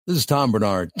This is Tom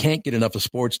Bernard. Can't get enough of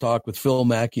sports talk with Phil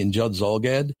Mackey and Judd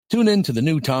Zolgad? Tune in to the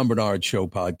new Tom Bernard Show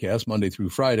podcast Monday through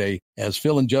Friday as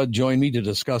Phil and Judd join me to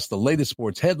discuss the latest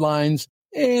sports headlines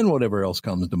and whatever else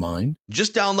comes to mind.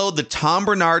 Just download the Tom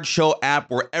Bernard Show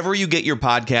app wherever you get your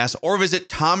podcasts or visit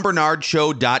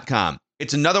tombernardshow.com.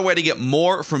 It's another way to get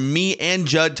more from me and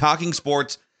Judd talking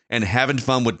sports and having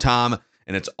fun with Tom,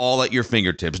 and it's all at your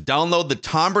fingertips. Download the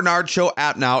Tom Bernard Show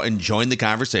app now and join the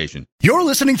conversation. You're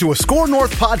listening to a Score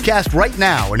North podcast right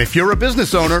now, and if you're a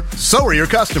business owner, so are your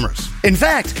customers. In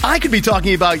fact, I could be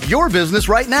talking about your business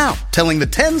right now, telling the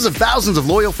tens of thousands of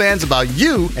loyal fans about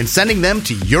you and sending them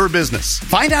to your business.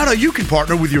 Find out how you can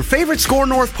partner with your favorite Score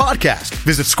North podcast.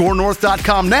 Visit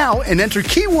scorenorth.com now and enter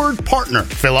keyword partner.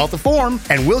 Fill out the form,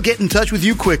 and we'll get in touch with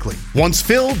you quickly. Once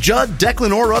Phil, Judd,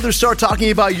 Declan, or others start talking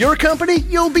about your company,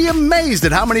 you'll be amazed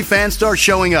at how many fans start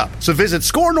showing up. So visit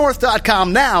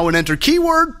scorenorth.com now and enter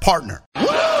keyword partner.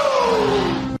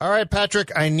 All right,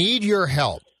 Patrick, I need your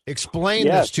help. Explain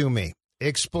this to me.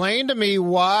 Explain to me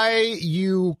why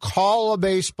you call a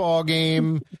baseball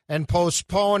game and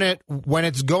postpone it when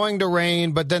it's going to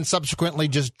rain, but then subsequently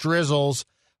just drizzles.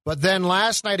 But then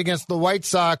last night against the White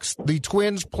Sox, the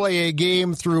Twins play a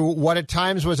game through what at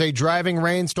times was a driving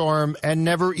rainstorm and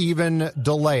never even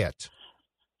delay it.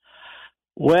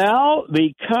 Well,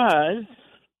 because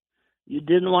you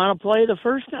didn't want to play the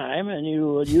first time, and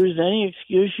you would use any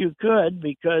excuse you could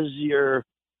because your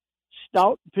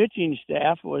stout pitching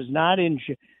staff was not in.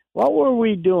 What were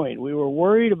we doing? We were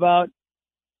worried about.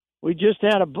 We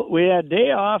had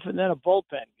day off and then a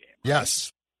bullpen game. Right?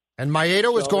 Yes, and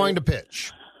Maeda was going to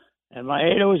pitch. And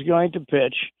Maeda was going to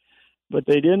pitch, but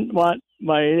they didn't want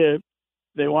Maeda.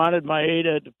 They wanted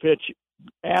Maeda to pitch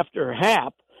after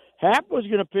Happ. Happ was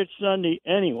going to pitch Sunday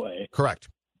anyway. Correct.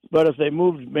 But if they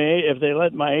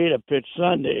let Maeda pitch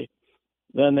Sunday,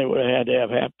 then they would have had to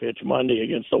have Happ pitch Monday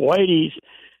against the Whiteys.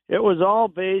 It was all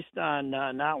based on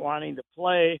not wanting to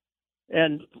play,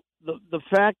 and the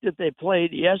fact that they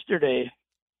played yesterday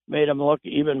made them look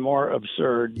even more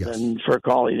absurd than for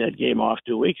calling that game off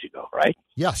 2 weeks ago, right?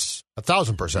 Yes,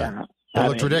 1,000%. It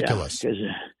looked ridiculous.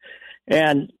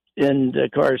 Yeah, and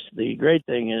of course, the great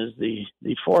thing is the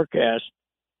forecast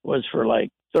was for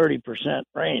like 30%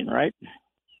 rain, right?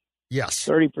 Yes.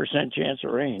 30% chance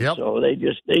of rain. Yep. So they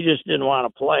just didn't want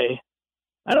to play.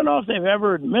 I don't know if they've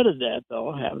ever admitted that,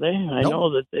 though, have they? I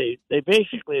know that they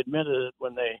basically admitted it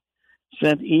when they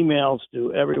sent emails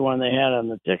to everyone they had on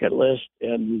the ticket list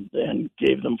and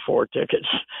gave them 4 tickets.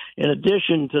 In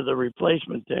addition to the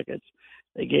replacement tickets,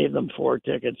 they gave them 4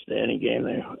 tickets to any game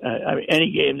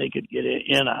any game they could get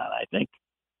in on.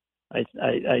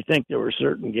 I think there were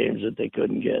certain games that they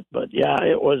couldn't get, but yeah,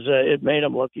 it made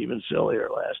them look even sillier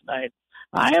last night.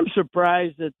 I am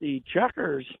surprised that the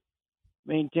Chuckers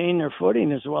maintained their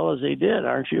footing as well as they did,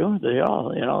 aren't you?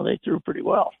 They threw pretty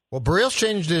well. Well, Barrios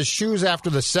changed his shoes after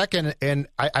the second, and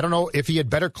I don't know if he had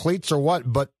better cleats or what,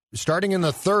 but starting in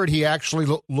the third, he actually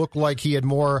looked like he had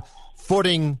more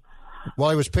footing while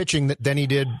he was pitching than he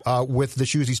did with the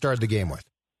shoes he started the game with.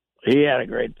 He had a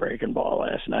great breaking ball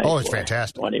last night. Oh, it's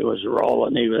fantastic. When he was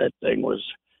rolling, that thing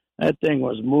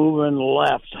was moving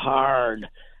left hard.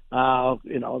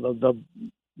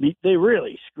 They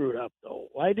really screwed up, though.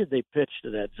 Why did they pitch to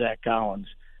that Zach Collins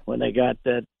when they got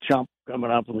that chump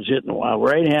coming up and was hitting a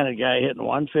right-handed guy hitting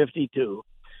 152?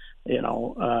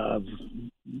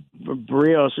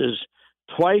 Barrios is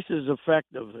twice as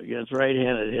effective against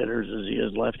right-handed hitters as he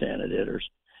is left-handed hitters.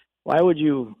 Why would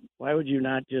you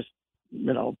not just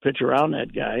pitch around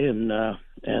that guy and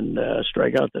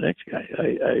strike out the next guy?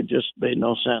 I just made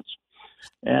no sense.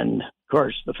 And of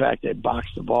course, the fact they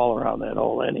boxed the ball around that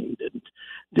whole inning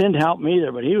didn't help me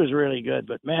either. But he was really good.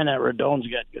 But man, that Rodon's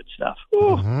got good stuff.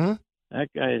 Mm-hmm. That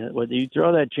guy, whether you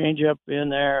throw that changeup in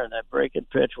there and that breaking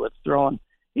pitch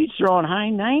he's throwing high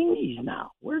 90s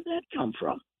now. Where'd that come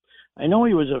from? I know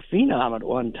he was a phenom at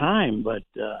one time, but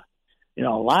a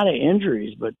lot of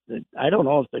injuries. But I don't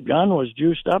know if the gun was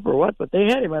juiced up or what. But they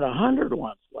had him at 100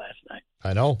 once last night.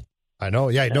 I know.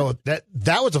 Yeah, no, that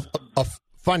was a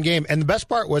fun game. And the best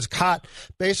part was Cott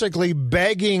basically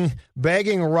begging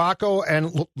Rocco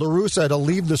and La Russa to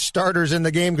leave the starters in the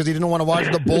game because he didn't want to watch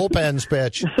the bullpens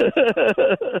pitch.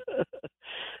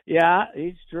 Yeah,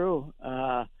 he's true.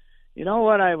 You know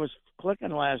what? I was clicking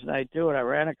last night, too, and I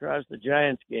ran across the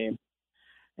Giants game,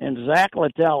 and Zach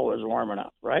Littell was warming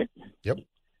up, right? Yep.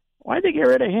 Why'd they get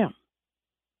rid of him?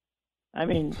 I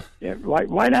mean,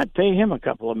 why not pay him a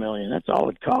couple of million? That's all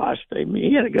it cost. I mean,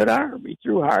 he had a good arm. He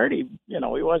threw hard. He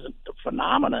wasn't a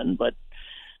phenomenon, but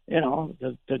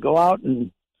to go out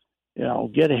and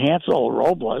get Hansel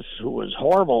Robles, who was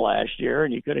horrible last year,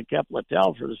 and you could have kept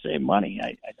Littell for the same money.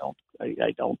 I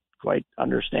don't quite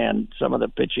understand some of the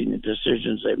pitching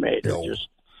decisions they made. No.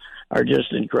 Are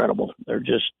just incredible. They're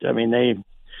just, I mean,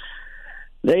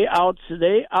 they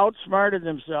outsmarted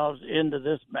themselves into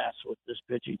this mess with this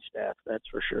pitching staff. That's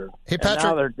for sure. Hey,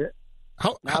 Patrick,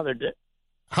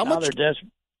 how much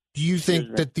do you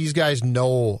think that these guys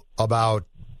know about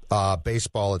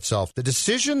baseball itself? The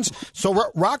decisions. So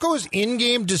Rocco's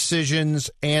in-game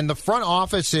decisions and the front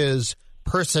office's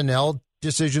personnel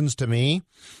decisions, to me,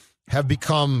 have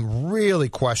become really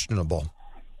questionable.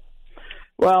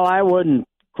 Well, I wouldn't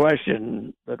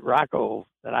question that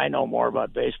I know more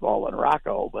about baseball than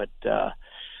Rocco, but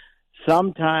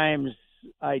sometimes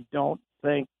I don't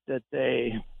think that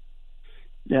they,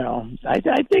 I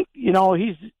think,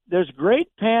 there's great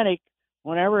panic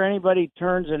whenever anybody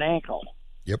turns an ankle.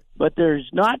 Yep. But there's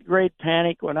not great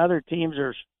panic when other teams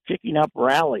are kicking up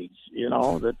rallies,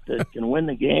 that can win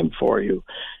the game for you.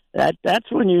 That's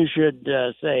when you should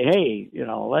say, hey,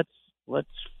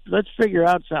 let's figure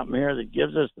out something here that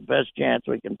gives us the best chance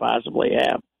we can possibly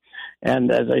have.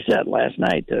 And as I said last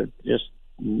night, it just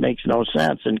makes no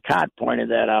sense. And Cott pointed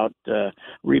that out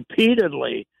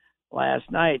repeatedly last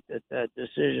night, that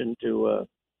decision to,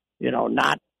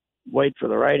 not wait for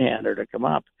the right-hander to come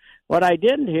up. What I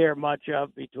didn't hear much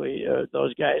of between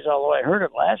those guys, although I heard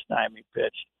it last time he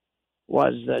pitched,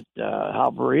 was that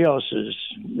how Berríos is,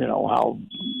 how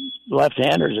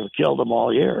left-handers have killed him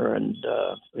all year, and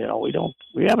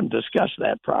we haven't discussed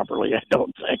that properly. I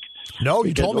don't think. No,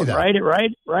 you told me that.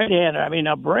 Right-hander. I mean,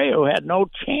 Abreu had no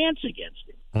chance against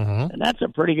him, and that's a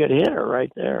pretty good hitter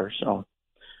right there. So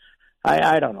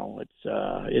I don't know. It's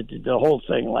the whole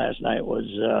thing last night was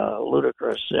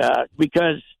ludicrous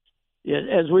because,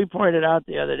 as we pointed out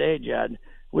the other day, Judd,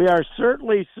 we are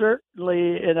certainly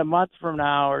in a month from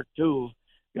now or two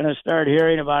going to start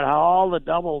hearing about how all the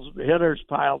doubles hitters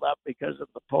piled up because of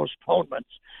the postponements.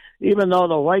 Even though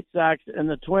the White Sox and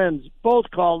the Twins both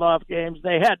called off games,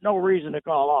 they had no reason to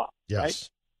call off. Yes. Right?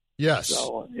 Yes.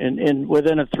 So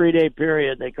within a 3-day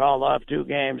period, they called off 2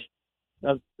 games.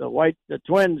 The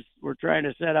Twins were trying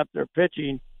to set up their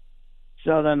pitching.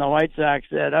 So then the White Sox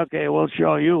said, "Okay, we'll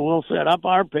show you. We'll set up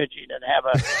our pitching and have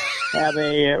a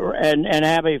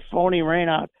phony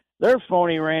rainout." Their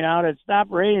phony rainout had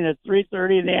stopped raining at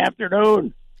 3:30 in the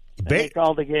afternoon. They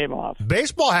called the game off.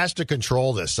 Baseball has to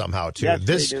control this somehow too. Yes,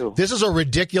 they do. This is a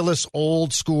ridiculous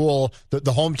old school.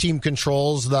 The home team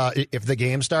controls if the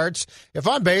game starts. If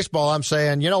I'm baseball, I'm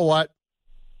saying, you know what?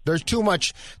 There's too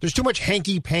much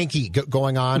hanky panky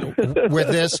going on with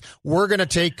this. We're going to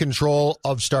take control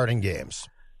of starting games.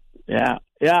 Yeah.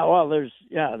 Well, there's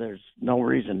no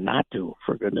reason not to.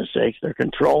 For goodness sakes, they're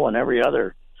controlling every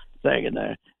other thing in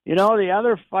there. The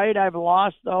other fight I've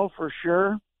lost, though, for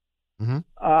sure, is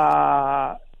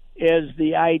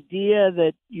the idea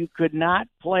that you could not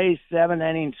play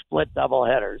 7-inning split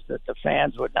doubleheaders. That the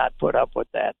fans would not put up with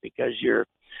that because you're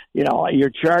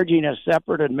charging a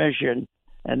separate admission.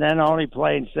 And then only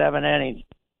playing 7 innings.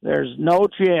 There's no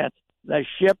chance. The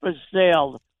ship has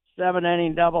sailed.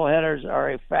 7-inning doubleheaders are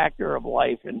a factor of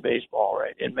life in baseball,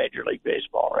 in Major League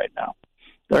Baseball right now.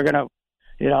 They're going to,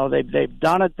 they've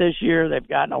done it this year. They've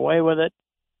gotten away with it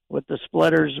with the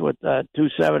splitters, with the 2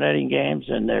 7-inning games,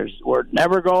 and we're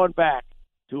never going back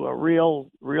to a real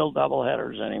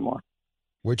doubleheaders anymore.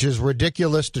 Which is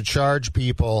ridiculous to charge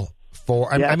people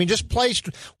for. I mean, just play.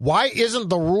 Why isn't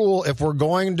the rule, if we're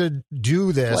going to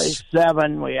do this, play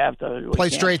 7? We have to play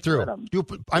straight through.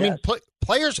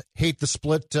 Players hate the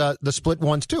split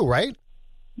ones too, right?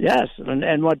 Yes,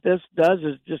 and what this does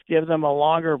is just give them a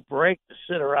longer break to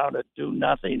sit around and do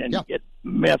nothing and get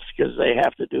miffed because they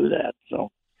have to do that. So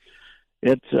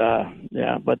it's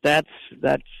but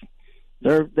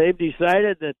they've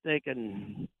decided that they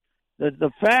can.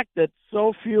 The fact that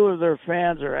so few of their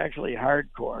fans are actually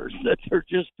hardcores, that they're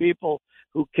just people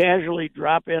who casually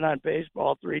drop in on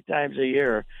baseball 3 times a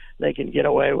year, they can get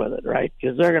away with it, right?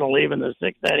 Because they're going to leave in the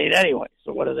 6th inning anyway,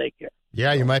 so what do they care?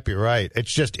 Yeah, you might be right.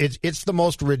 It's just it's the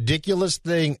most ridiculous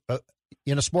thing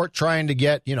in a sport trying to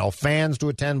get fans to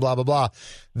attend, blah blah blah,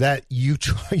 that you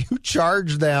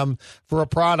charge them for a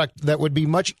product that would be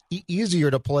much easier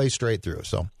to play straight through.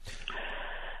 So,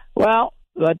 well.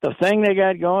 But the thing they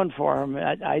got going for them,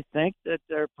 I think that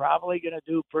they're probably going to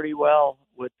do pretty well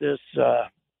with this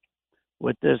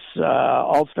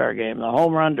All-Star game. The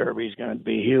home run derby is going to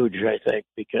be huge, I think,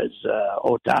 because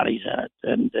Ohtani's in it,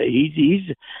 and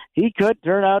he could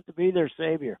turn out to be their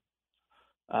savior.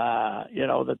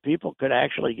 That people could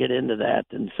actually get into that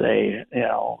and say,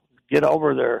 get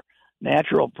over their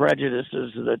natural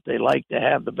prejudices that they like to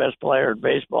have the best player in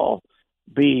baseball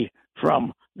be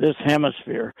from this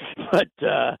hemisphere, but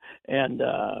and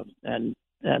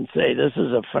say this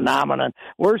is a phenomenon.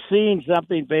 We're seeing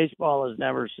something baseball has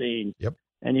never seen. Yep.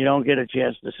 And you don't get a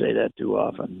chance to say that too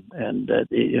often. And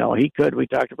he could. We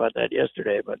talked about that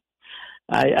yesterday, but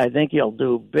I think he'll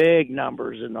do big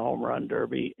numbers in the home run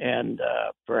derby and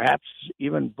perhaps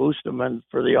even boost him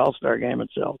for the All-Star game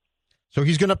itself. So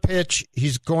he's going to pitch.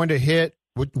 He's going to hit.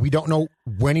 We don't know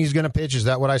when he's going to pitch. Is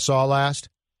that what I saw last?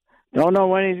 Don't know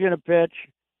when he's going to pitch.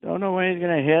 Don't know when he's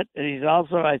going to hit. And he's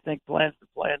also, I think, plans to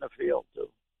play in the field, too.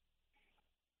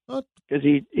 Because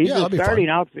he's a starting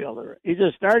outfielder. He's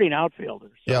a starting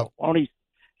outfielder. So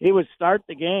he would start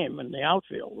the game in the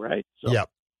outfield, right? So yep.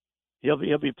 He'll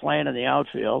be playing in the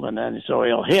outfield, and then so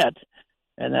he'll hit.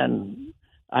 And then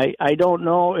I don't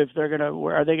know if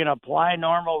are they gonna apply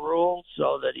normal rules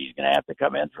so that he's gonna have to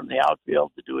come in from the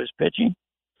outfield to do his pitching?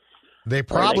 They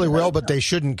probably will, but they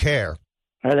shouldn't care.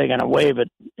 Are they gonna waive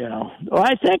it? Well,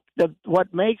 I think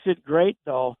what makes it great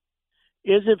though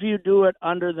is if you do it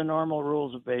under the normal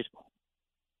rules of baseball.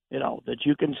 That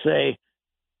you can say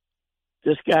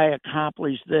this guy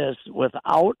accomplished this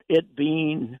without it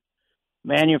being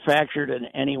manufactured in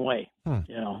any way.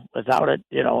 Without it,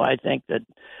 I think that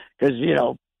because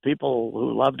people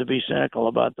who love to be cynical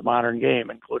about the modern game,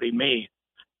 including me,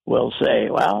 will say,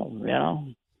 well,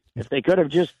 if they could have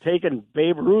just taken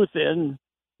Babe Ruth in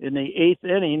the eighth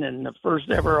inning in the first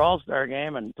ever All-Star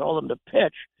game and told him to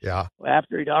pitch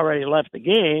after he'd already left the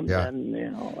game,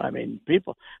 then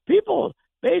people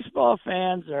baseball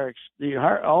fans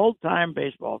old-time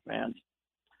baseball fans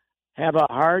have a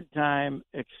hard time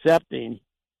accepting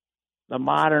the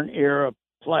modern era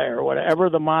player,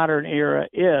 whatever the modern era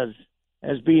is,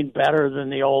 as being better than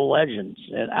the old legends.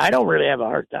 And I don't really have a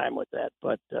hard time with that,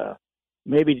 but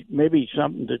maybe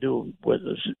something to do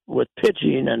with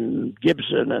pitching and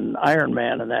Gibson and Iron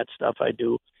Man and that stuff I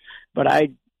do. But I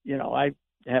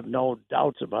have no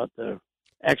doubts about the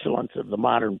excellence of the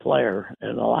modern player,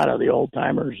 and a lot of the old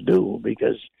timers do,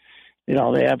 because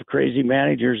they have crazy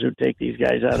managers who take these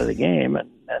guys out of the game,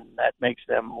 and that makes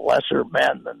them lesser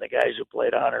men than the guys who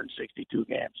played 162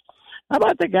 games. How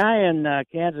about the guy in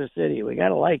Kansas City? We got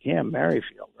to like him,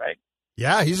 Merrifield, right?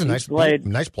 Yeah, he's a nice player.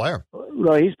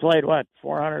 Well, he's played,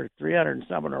 400, 300 and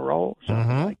some in a row,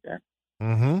 something like that.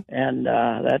 Mm-hmm. And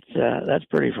that's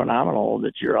pretty phenomenal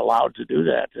that you're allowed to do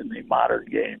that in the modern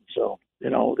game. So,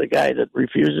 the guy that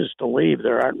refuses to leave,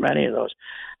 there aren't many of those.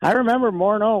 I remember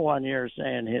Morneau one year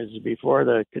saying before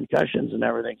the concussions and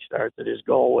everything start, that his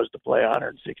goal was to play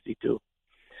 162.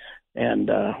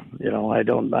 And, I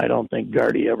don't think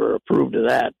Gardy ever approved of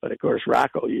that. But, of course,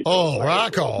 Rocco used to. Oh,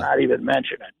 Rocco. Not even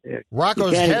mention it.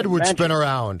 Rocco's head would spin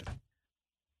around.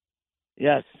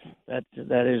 Yes, that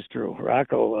is true.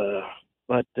 Rocco,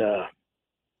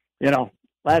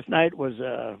 last night was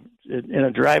in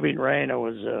a driving rain. It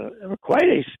was quite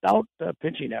a stout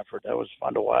pitching effort. That was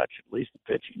fun to watch, at least the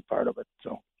pitching part of it.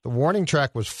 So the warning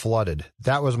track was flooded.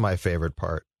 That was my favorite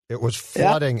part. It was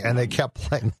flooding, and they kept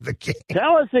playing the game.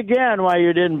 Tell us again why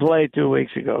you didn't play 2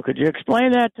 weeks ago. Could you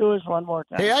explain that to us one more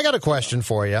time? Hey, I got a question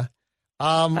for you.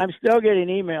 I'm still getting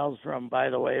emails from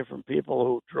people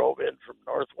who drove in from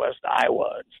Northwest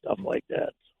Iowa and stuff like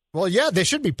that. Well, yeah, they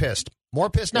should be pissed. More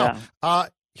pissed now. Yeah.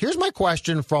 Here's my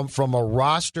question from a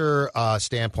roster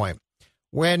standpoint.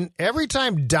 Every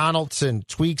time Donaldson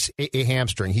tweaks a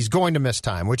hamstring, he's going to miss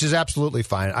time, which is absolutely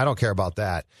fine. I don't care about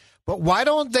that. But why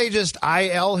don't they just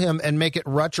IL him and make it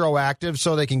retroactive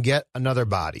so they can get another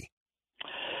body?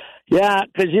 Yeah,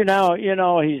 because he's not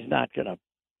going to.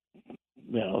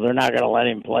 They're not going to let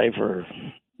him play for.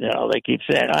 They keep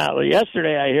saying.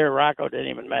 Yesterday I hear Rocco didn't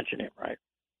even mention him, right?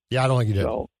 Yeah, I don't think he did.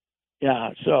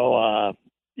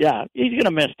 He's going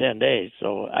to miss 10 days.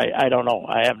 So I don't know.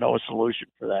 I have no solution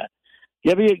for that.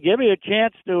 Give you a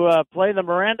chance to play the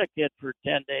Miranda kid for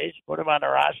 10 days. Put him on the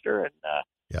roster and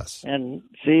and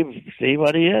see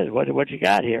what he is. What you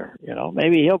got here?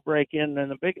 Maybe he'll break in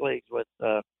the big leagues with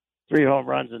 3 home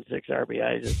runs and 6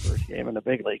 RBIs his first game in the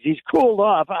big leagues. He's cooled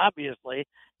off. Obviously,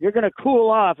 you're going to cool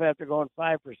off after going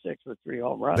 5 for 6 with 3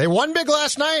 home runs. They won big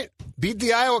last night. Beat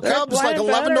the Iowa Cubs like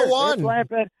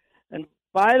 11-1. And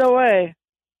by the way,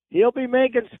 he'll be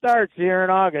making starts here in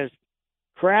August.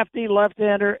 Crafty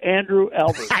left-hander Andrew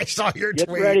Albert. I saw your tweet.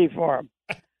 Get ready for him.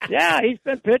 Yeah, he's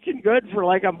been pitching good for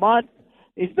like a month.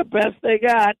 He's the best they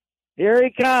got. Here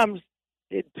he comes.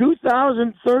 In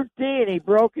 2013, he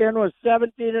broke in with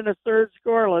 17 and a third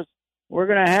scoreless. We're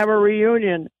going to have a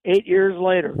reunion 8 years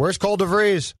later. Where's Cole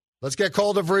DeVries? Let's get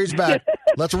Cole DeVries back.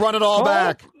 Let's run it all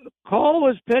back. Cole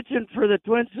was pitching for the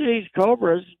Twin Cities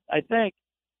Cobras, I think,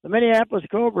 the Minneapolis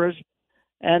Cobras,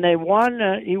 and they won.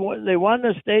 They won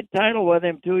the state title with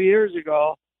him 2 years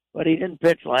ago, but he didn't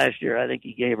pitch last year. I think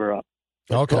he gave her up.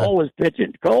 Okay. Cole was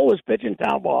pitching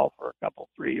town ball for a couple,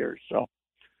 3 years. So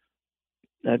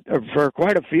for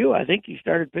quite a few, I think he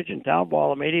started pitching town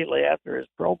ball immediately after his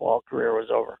pro ball career was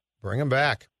over. Bring him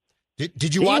back.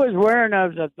 Did you He watch? was wearing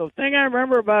the thing I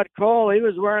remember about Cole. He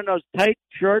was wearing those tight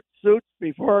short suits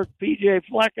before PJ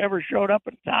Fleck ever showed up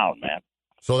in town, man.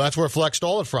 So that's where Fleck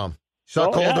stole it from.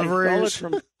 Cole DeVries. He stole it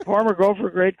from former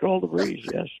Gopher great Cole DeVries.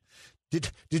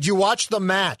 Yes. Did you watch the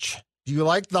match? Do you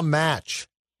like the match?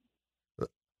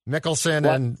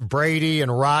 Mickelson and Brady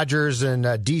and Rogers and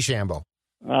DeChambeau.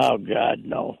 Oh God,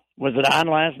 no! Was it on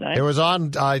last night? It was on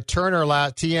Turner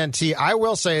TNT. I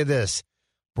will say this.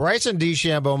 Bryson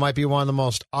DeChambeau might be one of the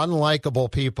most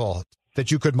unlikable people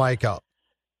that you could mic up.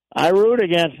 I root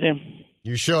against him.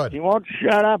 You should. He won't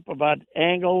shut up about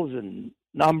angles and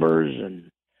numbers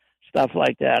and stuff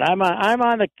like that. I'm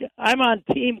on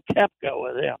Team Koepka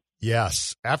with him.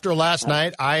 Yes. After last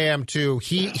night, I am too.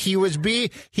 He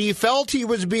felt he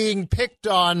was being picked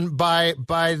on by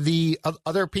the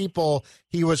other people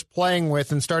he was playing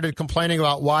with and started complaining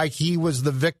about why he was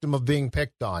the victim of being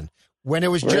picked on. When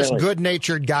it was just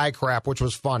good-natured guy crap, which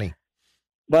was funny.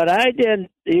 But I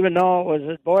didn't even know it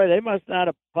was, boy, they must not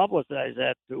have publicized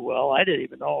that too well. I didn't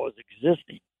even know it was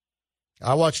existing.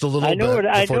 I watched a little bit. I knew it.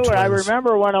 I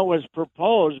remember when it was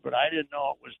proposed, but I didn't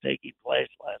know it was taking place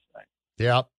last night.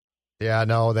 Yep. Yeah,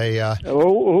 no, they...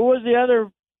 Who was the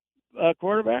other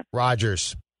quarterback?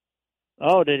 Rogers.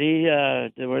 Oh, did he...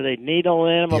 were they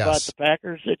needling him about the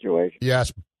Packers situation?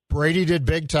 Yes. Brady did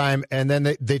big time, and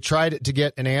then they tried to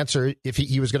get an answer if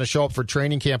he was going to show up for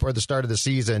training camp or the start of the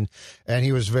season, and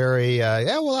he was very,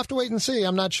 we'll have to wait and see.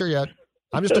 I'm not sure yet.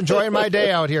 I'm just enjoying my day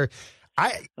out here.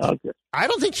 I don't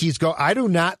think I do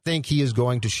not think he is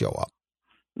going to show up.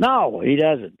 No, he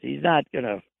doesn't. He's not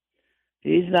the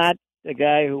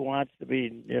guy who wants to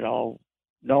be,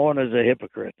 known as a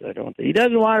hypocrite. I don't think he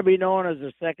doesn't want to be known as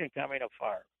the second coming of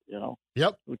Favre,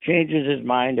 Yep. Who changes his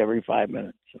mind every 5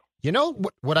 minutes. So. You know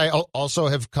what I also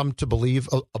have come to believe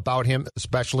about him,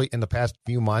 especially in the past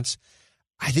few months?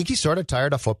 I think he's sort of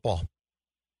tired of football.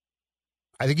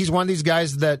 I think he's one of these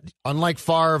guys that, unlike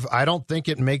Favre, I don't think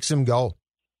it makes him go.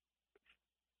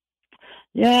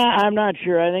 Yeah, I'm not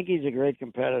sure. I think he's a great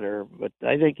competitor, but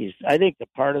I think the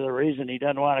part of the reason he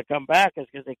doesn't want to come back is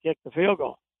because they kicked the field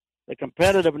goal. The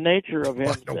competitive nature of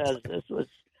him says this was,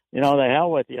 the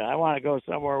hell with you. I want to go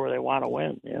somewhere where they want to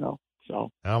win, So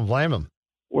I don't blame him.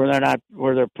 Where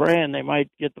they're praying they might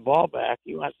get the ball back.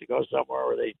 He wants to go somewhere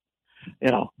where they,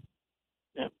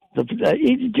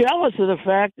 he's jealous of the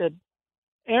fact that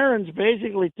Aaron's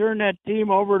basically turned that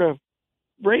team over to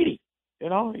Brady.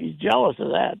 He's jealous of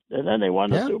that. And then they won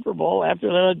the Super Bowl after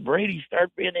they let Brady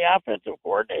start being the offensive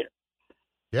coordinator.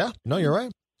 Yeah, no, you're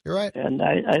right. You're right. And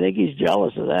I think he's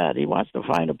jealous of that. He wants to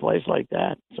find a place like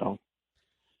that. So,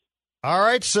 all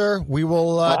right, sir. We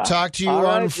will talk to you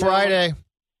on Friday.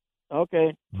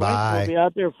 Okay. Bye. We'll be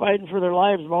out there fighting for their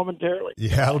lives momentarily.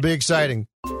 Yeah, it'll be exciting.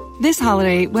 This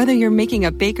holiday, whether you're making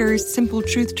a Baker's Simple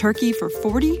Truth turkey for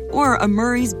 40 or a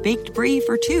Murray's Baked Brie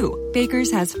for 2, Baker's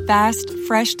has fast,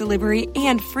 fresh delivery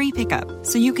and free pickup,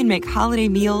 so you can make holiday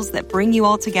meals that bring you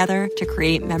all together to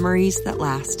create memories that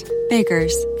last.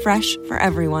 Baker's, fresh for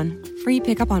everyone. Free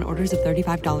pickup on orders of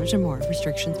 $35 or more.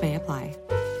 Restrictions may apply.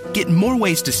 Get more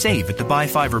ways to save at the Buy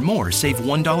 5 or More Save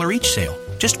 $1 each sale.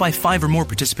 Just buy 5 or more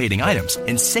participating items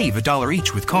and save $1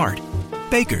 each with card.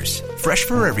 Baker's, fresh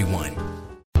for everyone.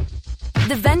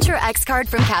 The Venture X card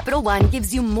from Capital One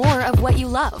gives you more of what you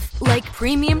love, like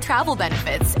premium travel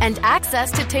benefits and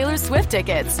access to Taylor Swift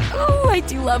tickets. Oh, I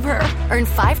do love her. Earn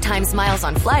 5 times miles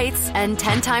on flights and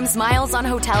 10 times miles on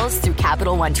hotels through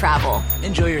Capital One Travel.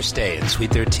 Enjoy your stay in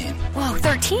Suite 13. Whoa,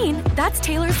 13? That's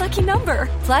Taylor's lucky number.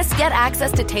 Plus, get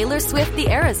access to Taylor Swift The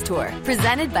Eras Tour,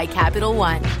 presented by Capital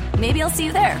One. Maybe I'll see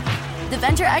you there. The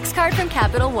Venture X card from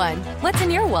Capital One. What's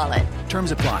in your wallet?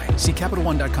 Terms apply. See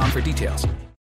CapitalOne.com for details.